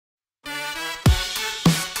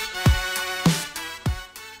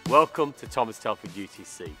Welcome to Telford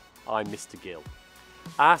UTC. I'm Mr. Gill.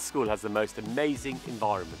 Our school has the most amazing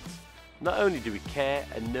environment. Not only do we care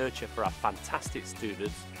and nurture for our fantastic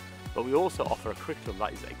students, but we also offer a curriculum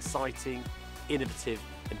that is exciting, innovative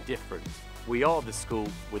and different. We are the school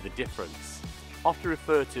with a difference, often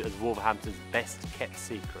referred to as Wolverhampton's best kept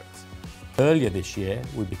secret. Earlier this year,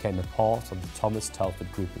 we became a part of the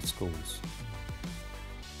Telford group of schools.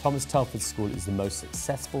 Telford School is the most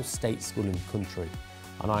successful state school in the country,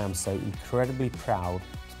 and I am so incredibly proud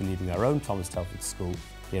to be leading our own Telford School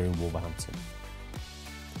here in Wolverhampton.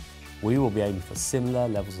 We will be aiming for similar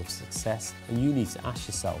levels of success, and you need to ask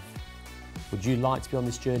yourself, would you like to be on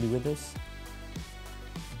this journey with us?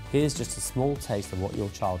 Here's just a small taste of what your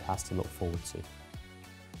child has to look forward to.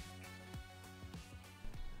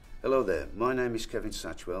 Hello there, my name is Kevin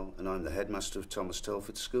Satchwell and I'm the headmaster of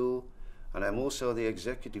Telford School, and I'm also the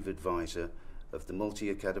executive advisor of the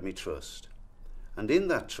Multi-Academy Trust. And in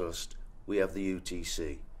that trust we have the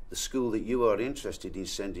UTC, the school that you are interested in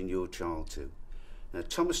sending your child to. Now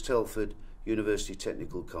Telford University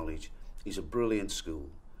Technical College is a brilliant school.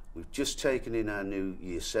 We've just taken in our new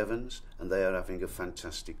Year 7s and they are having a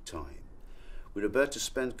fantastic time. We're about to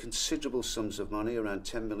spend considerable sums of money, around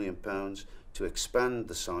 £10 million, to expand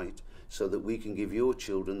the site so that we can give your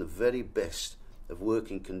children the very best of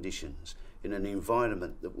working conditions in an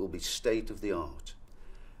environment that will be state of the art.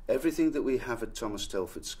 Everything that we have at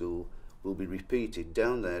Telford School will be repeated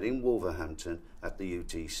down there in Wolverhampton at the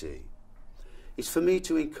UTC. It's for me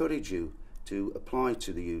to encourage you to apply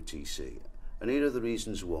to the UTC, and here are the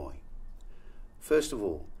reasons why. First of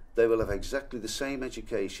all, they will have exactly the same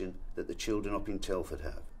education that the children up in Telford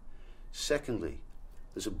have. Secondly,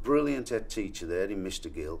 there's a brilliant head teacher there in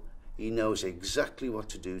Mr. Gill. He knows exactly what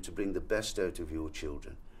to do to bring the best out of your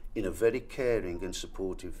children in a very caring and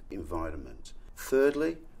supportive environment.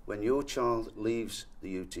 Thirdly, when your child leaves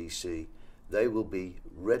the UTC, they will be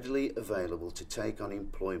readily available to take on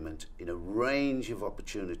employment in a range of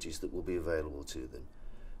opportunities that will be available to them.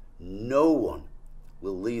 No one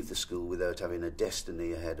will leave the school without having a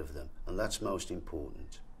destiny ahead of them, and that's most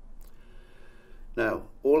important. Now,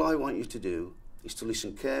 all I want you to do is to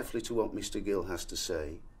listen carefully to what Mr. Gill has to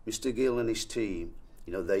say. Mr. Gill and his team,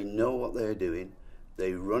 they know what they're doing.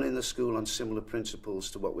 They run in the school on similar principles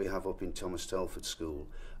to what we have up in Telford School,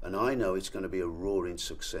 and I know it's going to be a roaring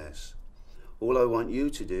success. All I want you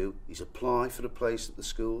to do is apply for a place at the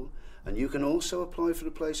school, and you can also apply for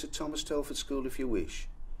a place at Telford School if you wish.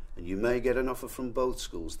 And you may get an offer from both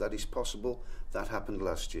schools. That is possible. That happened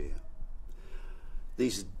last year.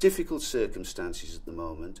 These are difficult circumstances at the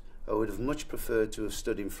moment. I would have much preferred to have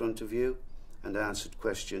stood in front of you and answered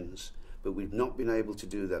questions, but we've not been able to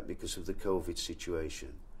do that because of the COVID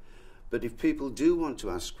situation. But if people do want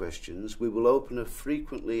to ask questions, we will open a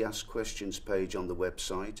frequently asked questions page on the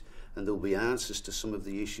website, and there'll be answers to some of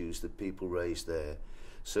the issues that people raise there.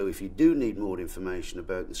 So if you do need more information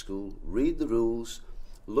about the school, read the rules,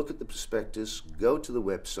 look at the prospectus, go to the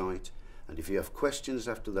website, and if you have questions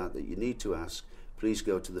after that you need to ask, please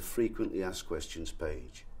go to the frequently asked questions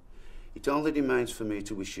page. It only remains for me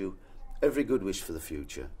to wish you every good wish for the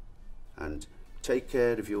future, and take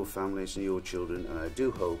care of your families and your children, and I do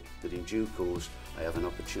hope that in due course I have an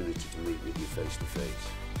opportunity to meet with you face to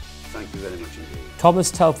face. Thank you very much indeed.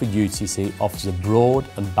 Telford UTC offers a broad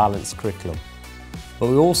and balanced curriculum, but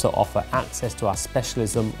we also offer access to our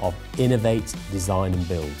specialism of innovate, design and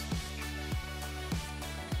build.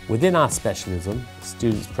 Within our specialism,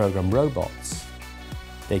 students program robots,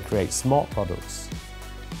 they create smart products,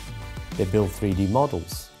 they build 3D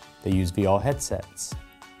models, they use VR headsets.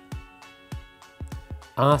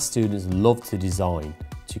 Our students love to design,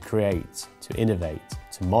 to create, to innovate,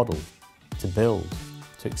 to model, to build,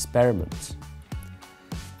 to experiment.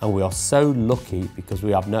 And we are so lucky because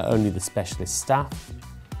we have not only the specialist staff,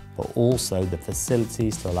 but also the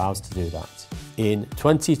facilities to allow us to do that. In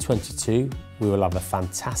 2022, we will have a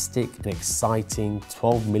fantastic and exciting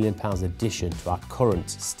 £12 million addition to our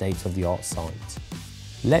current state-of-the-art site.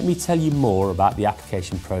 Let me tell you more about the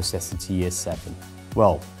application process into Year 7.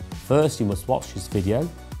 Well, first you must watch this video, and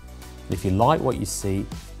if you like what you see,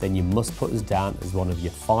 then you must put us down as one of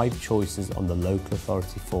your 5 choices on the local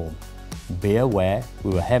authority form. Be aware,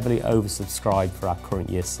 we were heavily oversubscribed for our current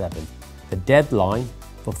Year 7. The deadline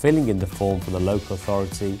for filling in the form for the local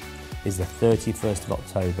authority is the 31st of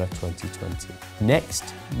October 2020.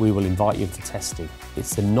 Next, we will invite you for testing.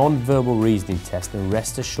 It's a non-verbal reasoning test, and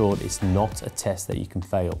rest assured it's not a test that you can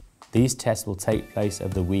fail. These tests will take place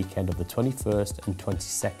over the weekend of the 21st and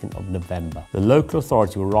 22nd of November. The local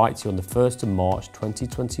authority will write to you on the 1st of March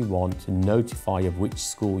 2021 to notify you of which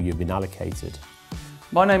school you've been allocated.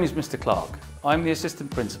 My name is Mr Clark. I'm the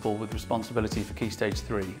Assistant Principal with responsibility for Key Stage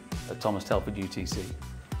 3 at Telford UTC.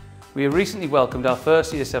 We have recently welcomed our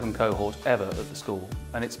first Year 7 cohort ever at the school,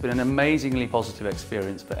 and it's been an amazingly positive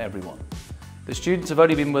experience for everyone. The students have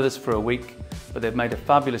only been with us for a week, but they've made a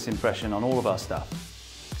fabulous impression on all of our staff,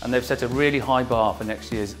 and they've set a really high bar for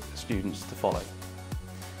next year's students to follow.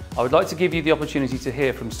 I would like to give you the opportunity to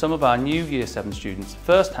hear from some of our new Year 7 students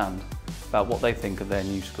firsthand about what they think of their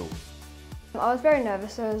new school. I was very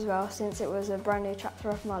nervous as well, since it was a brand new chapter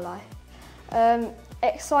of my life.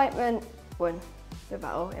 Excitement won the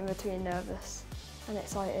battle in between nervous and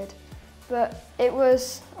excited, but it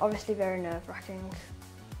was obviously very nerve-wracking.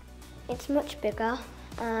 It's much bigger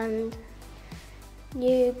and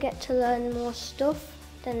you get to learn more stuff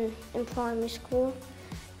than in primary school,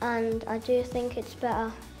 and I do think it's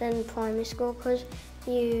better than primary school because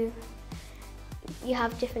you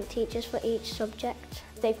have different teachers for each subject.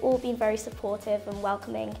 They've all been very supportive and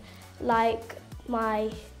welcoming. Like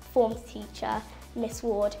my form teacher, Miss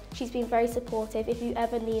Ward, she's been very supportive. If you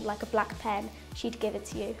ever need like a black pen, she'd give it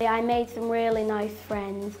to you. I made some really nice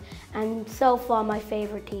friends, and so far my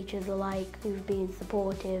favourite teachers who've been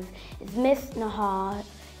supportive is Miss Nahar,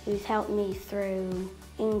 who's helped me through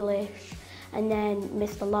English, and then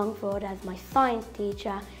Mr Longford as my science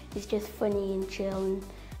teacher, who's just funny and chill.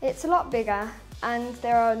 It's a lot bigger and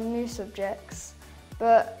there are new subjects,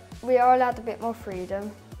 but we are allowed a bit more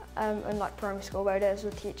freedom, unlike primary school where there's a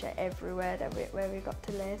teacher everywhere where we got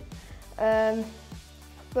to live.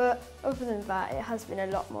 But other than that, it has been a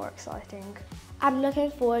lot more exciting. I'm looking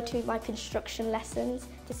forward to my construction lessons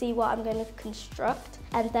to see what I'm going to construct,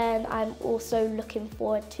 and then I'm also looking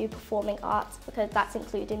forward to performing arts because that's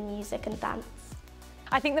including music and dance.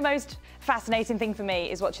 I think the most fascinating thing for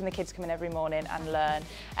me is watching the kids come in every morning and learn.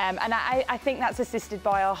 And I think that's assisted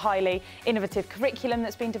by our highly innovative curriculum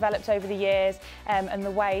that's been developed over the years, and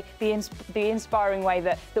the inspiring way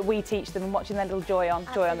that we teach them, and watching their little joy on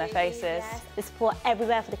their faces. Yes. There's support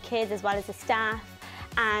everywhere for the kids as well as the staff,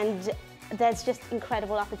 and there's just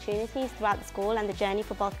incredible opportunities throughout the school and the journey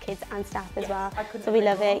for both kids and staff as well. So we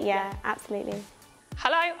love it, yeah, absolutely.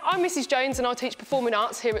 Hello, I'm Mrs Jones and I teach Performing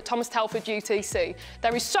Arts here at Telford UTC.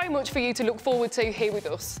 There is so much for you to look forward to here with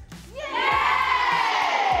us. Yay!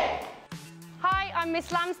 Hi, I'm Miss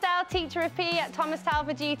Lamsdale, teacher of PE at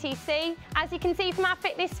Telford UTC. As you can see from our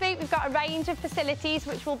fitness suite, we've got a range of facilities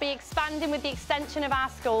which will be expanding with the extension of our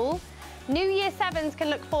school. New Year 7s can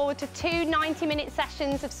look forward to 2 90-minute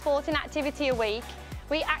sessions of sporting activity a week.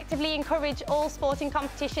 We actively encourage all sporting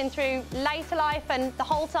competition through later life and the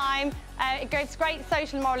whole time. It gives great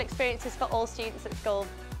social and moral experiences for all students at school.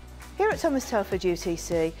 Here at Telford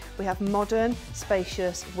UTC, we have modern,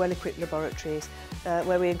 spacious, well-equipped laboratories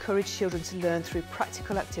where we encourage children to learn through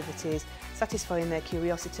practical activities, satisfying their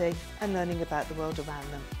curiosity and learning about the world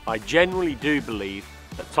around them. I genuinely do believe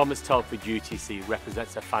that Telford UTC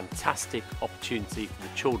represents a fantastic opportunity for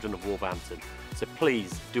the children of Wolverhampton, so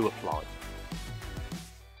please do apply.